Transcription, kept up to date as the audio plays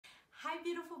Hi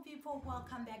beautiful people,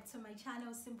 welcome back to my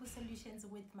channel Simple Solutions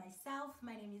with myself.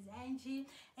 My name is Angie,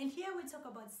 and here we talk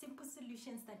about simple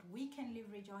solutions that we can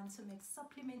leverage on to make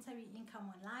supplementary income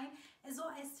online as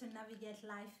well as to navigate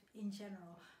life in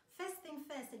general. First thing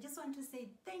first, I just want to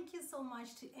say thank you so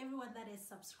much to everyone that is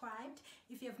subscribed.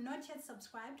 If you have not yet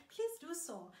subscribed, please do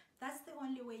so. That's the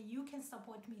only way you can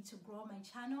support me to grow my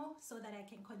channel so that I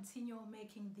can continue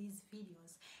making these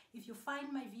videos. If you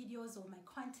find my videos or my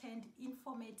content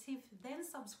informative, then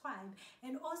subscribe.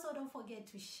 And also don't forget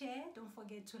to share, don't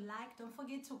forget to like, don't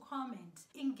forget to comment.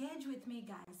 Engage with me,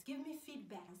 guys. Give me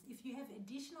feedbacks. If you have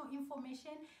additional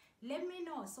information, let me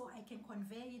know so I can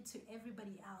convey it to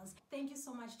everybody else. Thank you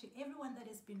so much to everyone that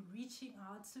has been reaching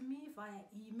out to me via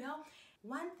email.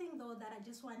 One thing though that I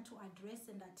just want to address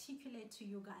and articulate to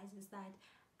you guys is that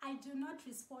I do not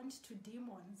respond to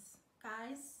demons.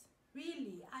 Guys,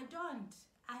 really, I don't.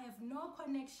 I have no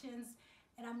connections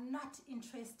and I'm not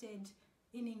interested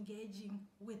in engaging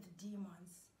with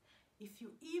demons. If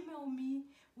you email me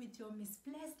with your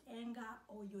misplaced anger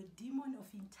or your demon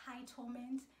of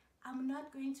entitlement, I'm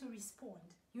not going to respond.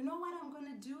 You know what I'm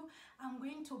going to do? I'm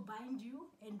going to bind you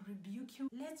and rebuke you.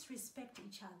 Let's respect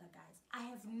each other, guys. I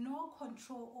have no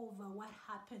control over what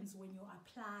happens when you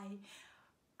apply.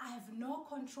 I have no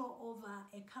control over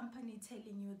a company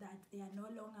telling you that they are no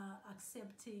longer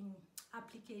accepting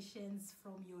applications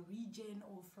from your region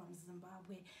or from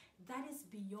Zimbabwe. That is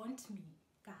beyond me,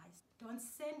 guys. Don't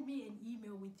send me an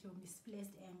email with your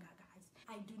misplaced anger, guys.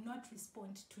 I do not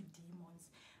respond to demons.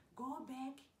 Go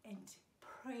back and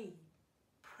pray.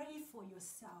 Pray for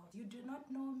yourself. You do not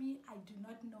know me, I do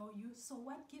not know you. So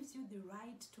what gives you the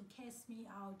right to curse me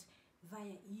out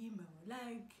via email?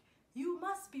 Like, you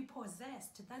must be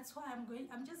possessed. That's why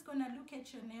I'm just gonna look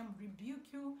at your name,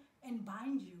 rebuke you and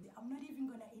bind you. I'm not even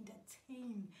gonna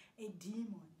entertain a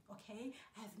demon, okay?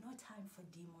 I have no time for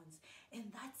demons. And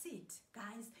that's it,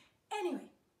 guys. Anyway,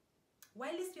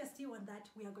 while we are still on that,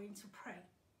 we are going to pray.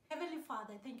 Heavenly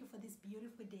Father, I thank you for this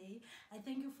beautiful day. I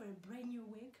thank you for a brand new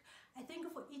week. I thank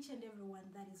you for each and everyone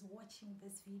that is watching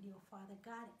this video, Father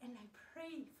God. And I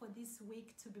pray for this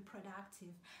week to be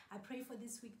productive. I pray for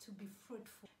this week to be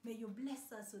fruitful. May you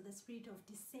bless us with the spirit of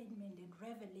discernment and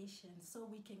revelation so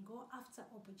we can go after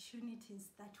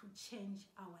opportunities that will change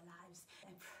our lives.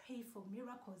 I pray for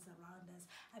miracles around us.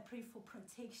 I pray for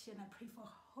protection. I pray for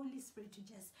Holy Spirit to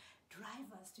just drive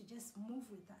us, to just move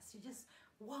with us, to just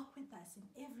walk with us in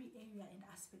every area and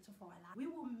aspect of our life. We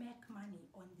will make money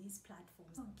on these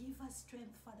platforms. So give us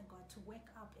strength, Father God, to wake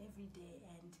up every day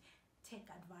and take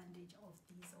advantage of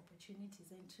these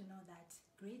opportunities and to know that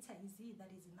greater is He that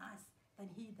is in us than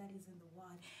he that is in the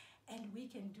world. And we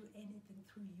can do anything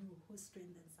through you who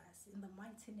strengthens us. In the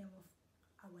mighty name of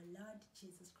our Lord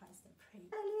Jesus Christ, I pray.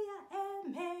 Hallelujah,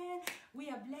 amen. We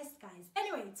are blessed, guys.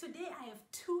 Anyway, today I have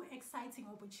two exciting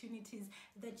opportunities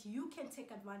that you can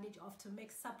take advantage of to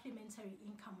make supplementary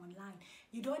income online.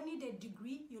 You don't need a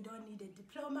degree, you don't need a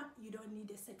diploma, you don't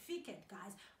need a certificate,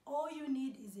 guys. All you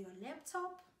need is your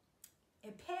laptop, a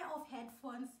pair of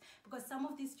headphones, because some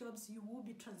of these jobs you will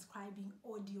be transcribing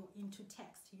audio into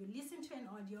text. You listen to an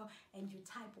audio and you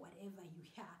type whatever you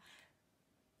hear.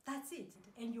 That's it.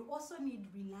 And you also need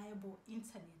reliable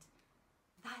internet.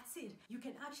 That's it. You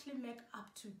can actually make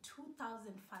up to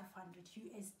 2,500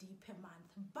 USD per month,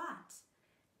 but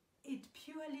it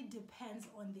purely depends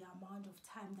on the amount of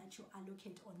time that you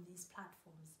allocate on these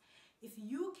platforms. If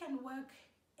you can work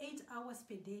 8 hours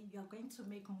per day, you are going to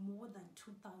make more than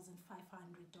 $2,500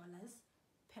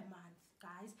 per month,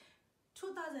 guys.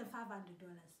 $2,500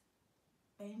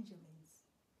 Benjamin's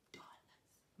dollars,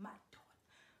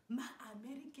 my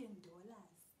American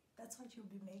dollars. That's what you'll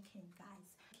be making, guys.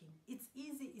 It's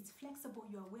easy, it's flexible.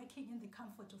 You're working in the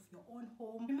comfort of your own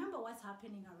home. Remember what's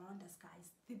happening around us,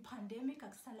 guys. The pandemic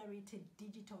accelerated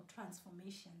digital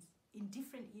transformations in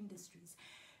different industries.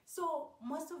 So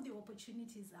most of the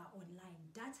opportunities are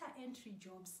online. Data entry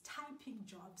jobs, typing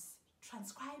jobs,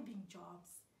 transcribing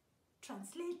jobs,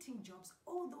 translating jobs,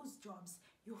 all those jobs,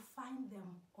 you find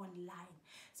them online.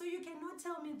 So you cannot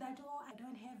tell me that, oh, I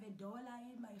don't have $1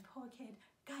 in my pocket.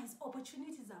 Guys,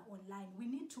 opportunities are online. We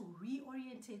need to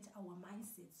reorientate our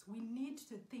mindsets. We need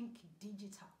to think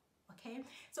digital, okay?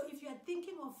 So if you are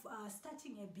thinking of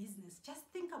starting a business, just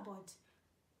think about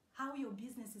how your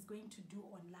business is going to do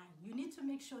online. You need to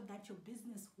make sure that your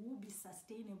business will be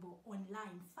sustainable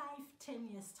online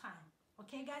 5-10 years time.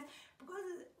 Okay, guys, because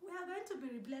we are going to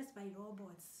be replaced by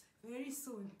robots very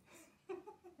soon.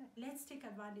 Let's take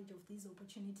advantage of these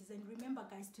opportunities. And remember,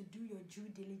 guys, to do your due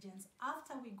diligence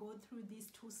after we go through these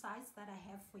two sites that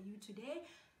I have for you today.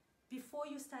 Before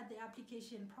you start the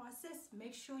application process,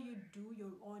 make sure you do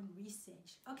your own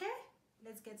research. Okay?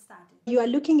 let's get started. You are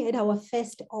looking at our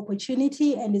first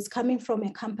opportunity, and it's coming from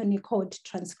a company called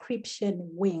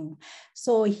TranscriptionWing.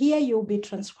 So here you'll be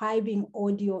transcribing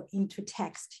audio into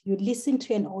text. You listen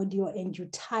to an audio and you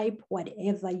type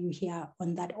whatever you hear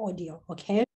on that audio,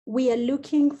 okay? We are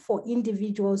looking for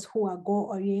individuals who are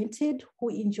goal-oriented, who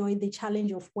enjoy the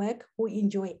challenge of work, who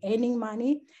enjoy earning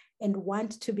money, and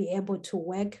want to be able to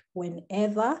work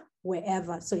whenever,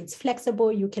 wherever. So it's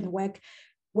flexible. You can work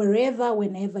wherever,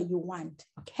 whenever you want,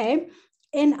 okay?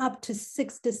 And up to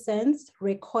 60 cents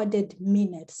recorded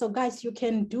minute. So guys, you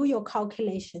can do your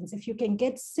calculations. If you can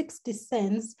get 60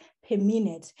 cents per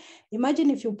minute, imagine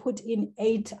if you put in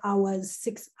 8 hours,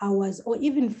 6 hours, or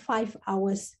even 5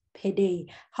 hours per day.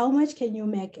 How much can you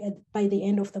make by the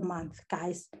end of the month,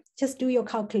 guys? Just do your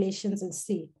calculations and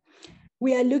see.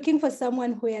 We are looking for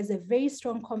someone who has a very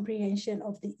strong comprehension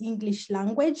of the English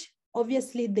language.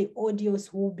 Obviously, the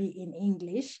audios will be in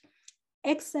English.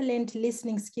 Excellent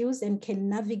listening skills and can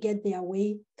navigate their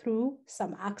way through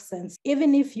some accents.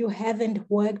 Even if you haven't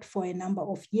worked for a number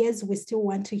of years, we still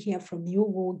want to hear from you.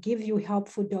 We'll give you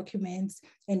helpful documents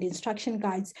and instruction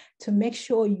guides to make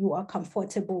sure you are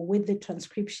comfortable with the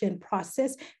transcription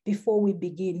process before we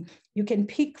begin. You can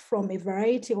pick from a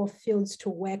variety of fields to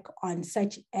work on,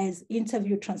 such as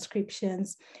interview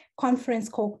transcriptions, conference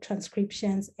call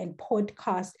transcriptions, and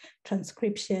podcast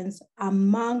transcriptions,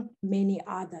 among many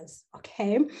others,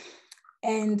 okay?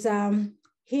 And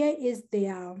here is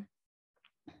their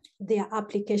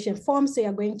application form. So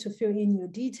you're going to fill in your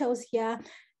details here,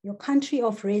 your country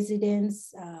of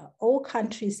residence, all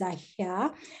countries are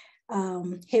here.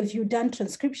 Have you done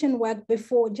transcription work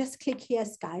before? Just click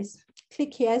yes, guys.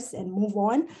 Click yes and move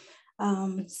on.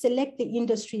 Select the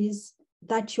industries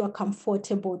that you are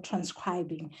comfortable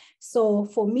transcribing. So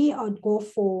for me, I would go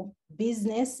for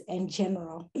business and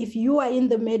general. If you are in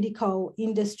the medical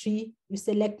industry, you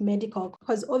select medical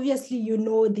because obviously you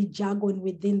know the jargon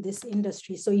within this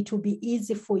industry. So it will be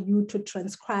easy for you to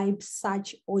transcribe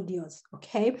such audios,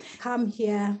 okay? Come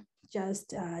here,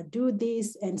 just do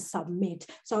this and submit.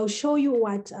 So I'll show you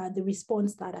what the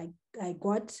response that I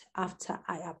got after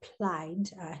I applied.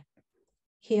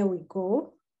 Here we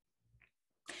go.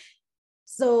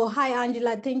 So hi,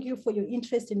 Angela, thank you for your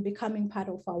interest in becoming part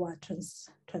of our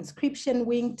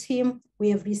TranscriptionWing team. We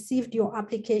have received your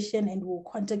application and will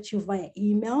contact you via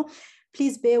email.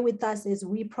 Please bear with us as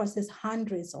we process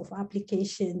hundreds of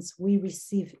applications we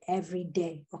receive every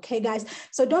day. Okay, guys?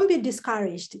 So don't be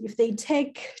discouraged. If they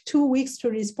take 2 weeks to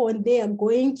respond, they are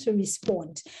going to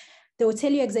respond. They will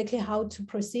tell you exactly how to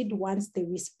proceed once they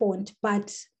respond.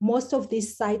 But most of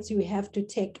these sites, you have to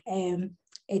take a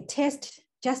test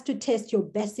just to test your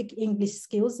basic English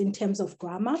skills in terms of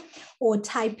grammar, or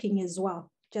typing as well,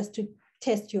 just to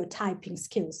test your typing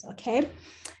skills, okay?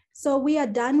 So we are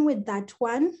done with that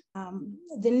one.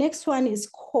 The next one is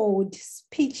called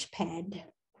Speechpad,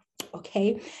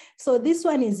 okay? So this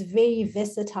one is very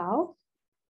versatile.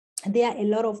 There are a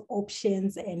lot of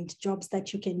options and jobs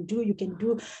that you can do. You can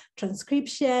do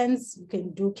transcriptions, you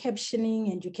can do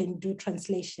captioning, and you can do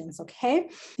translations, okay?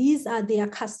 These are their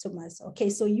customers, okay?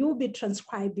 So you'll be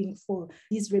transcribing for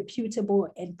these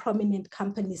reputable and prominent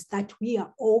companies that we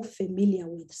are all familiar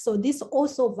with. So this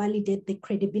also validates the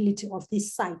credibility of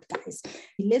this site, guys.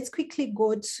 Let's quickly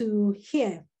go to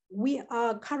here. We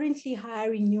are currently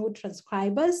hiring new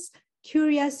transcribers.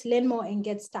 Curious, learn more, and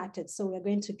get started. So we're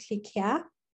going to click here.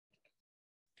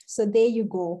 So there you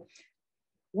go.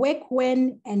 Work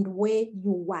when and where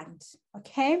you want,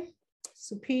 okay?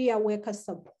 Superior worker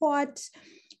support.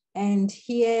 And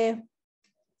here,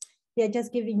 they're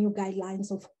just giving you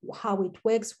guidelines of how it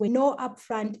works. With no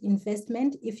upfront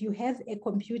investment, if you have a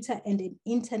computer and an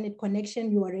internet connection,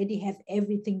 you already have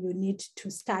everything you need to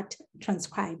start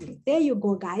transcribing. There you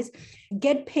go, guys.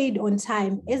 Get paid on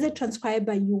time. As a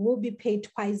transcriber, you will be paid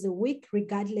twice a week,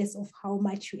 regardless of how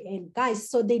much you earn. Guys,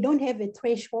 so they don't have a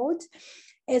threshold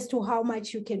as to how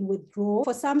much you can withdraw.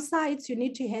 For some sites, you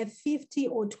need to have $50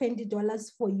 or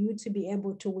 $20 for you to be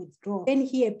able to withdraw. Then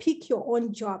here, pick your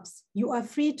own jobs. You are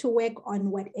free to work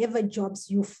on whatever jobs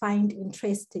you find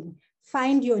interesting.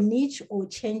 Find your niche or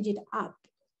change it up.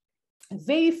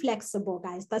 Very flexible,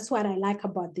 guys. That's what I like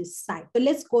about this site. So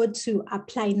let's go to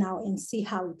apply now and see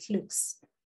how it looks.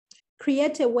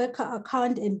 Create a worker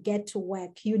account and get to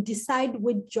work. You decide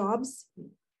which jobs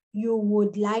you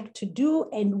would like to do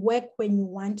and work when you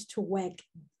want to work.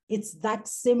 It's that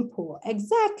simple.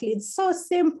 Exactly. It's so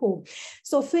simple.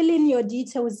 So fill in your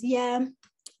details here.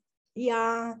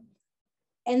 Yeah.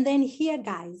 And then here,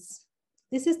 guys,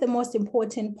 this is the most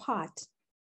important part.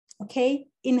 Okay.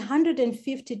 In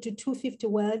 150 to 250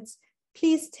 words,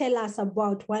 please tell us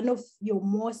about one of your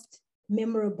most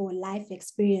memorable life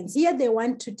experience. Here they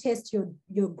want to test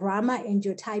your grammar and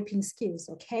your typing skills,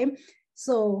 okay?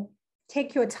 So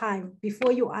take your time.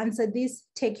 Before you answer this,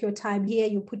 take your time. Here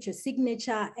you put your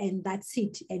signature and that's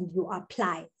it, and you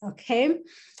apply, okay?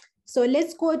 So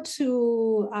let's go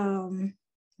to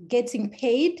getting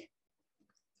paid.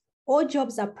 All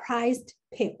jobs are priced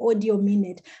per audio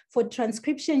minute. For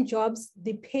transcription jobs,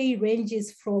 the pay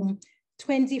ranges from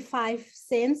 25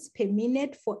 cents per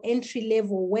minute for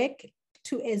entry-level work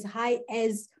to as high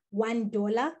as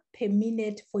 $1 per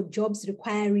minute for jobs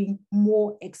requiring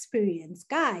more experience.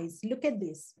 Guys, look at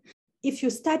this. If you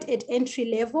start at entry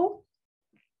level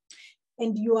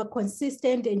and you are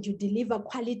consistent and you deliver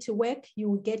quality work, you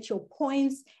will get your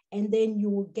points, and then you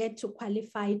will get to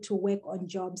qualify to work on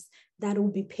jobs that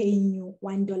will be paying you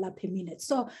 $1 per minute.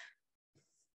 So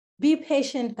be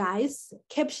patient, guys.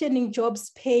 Captioning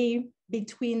jobs pay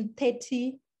between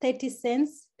 30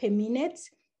 cents per minute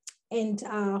and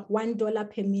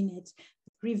 $1 per minute.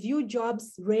 Review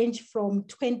jobs range from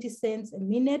 20 cents a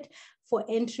minute for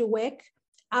entry work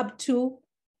up to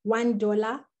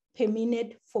 $1 per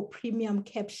minute for premium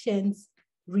captions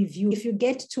review. If you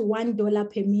get to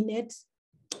 $1 per minute,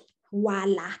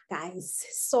 voila, guys,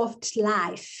 soft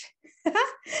life.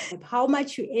 How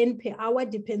much you earn per hour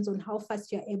depends on how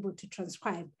fast you're able to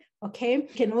transcribe, okay? You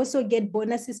can also get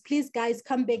bonuses. Please, guys,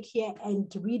 come back here and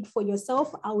read for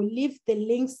yourself. I will leave the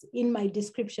links in my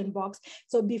description box.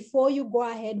 So before you go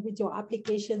ahead with your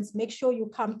applications, make sure you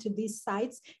come to these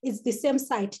sites. It's the same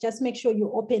site. Just make sure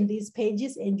you open these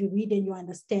pages and you read and you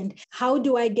understand. How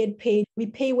do I get paid? We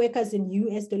pay workers in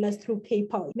US dollars through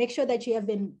PayPal. Make sure that you have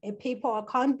a PayPal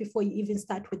account before you even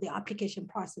start with the application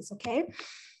process, okay?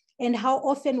 And how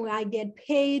often will I get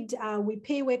paid? We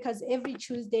pay workers every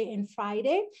Tuesday and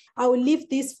Friday. I will leave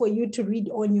this for you to read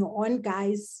on your own,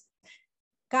 guys.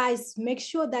 Guys, make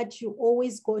sure that you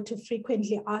always go to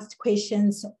frequently asked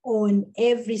questions on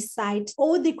every site.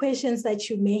 All the questions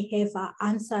that you may have are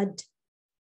answered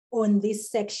on this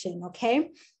section,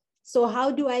 okay? So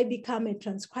how do I become a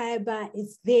transcriber?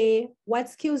 It's there. What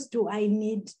skills do I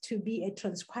need to be a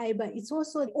transcriber? It's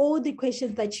also all the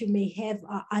questions that you may have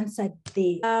are answered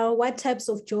there. What types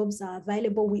of jobs are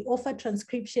available? We offer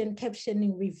transcription,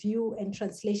 captioning, review, and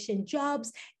translation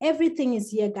jobs. Everything is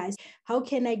here, guys. How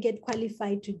can I get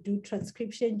qualified to do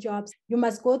transcription jobs? You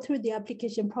must go through the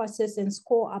application process and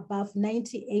score above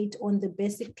 98 on the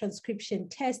basic transcription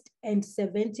test and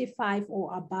 75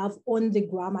 or above on the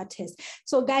grammar test.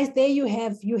 So guys, there you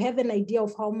have an idea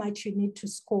of how much you need to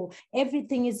score.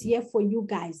 Everything is here for you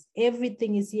guys.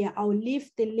 Everything is here. I'll leave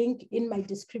the link in my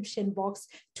description box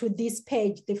to this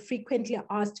page, the frequently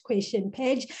asked question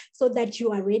page, so that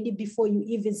you are ready before you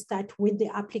even start with the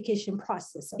application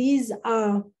process. These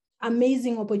are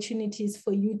amazing opportunities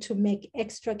for you to make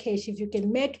extra cash. If you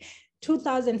can make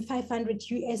 2,500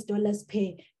 US dollars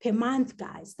per month,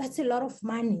 guys, that's a lot of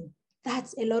money.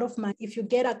 That's a lot of money. If you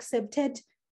get accepted,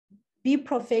 be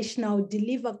professional,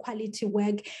 deliver quality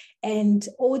work, and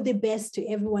all the best to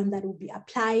everyone that will be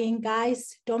applying.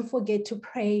 Guys, don't forget to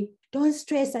pray. Don't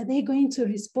stress. Are they going to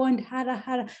respond?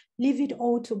 Hara. Leave it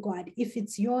all to God. If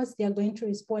it's yours, they're going to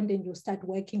respond and you'll start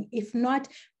working. If not,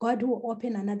 God will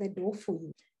open another door for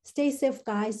you. Stay safe,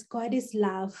 guys. God is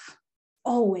love.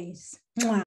 Always. Mwah.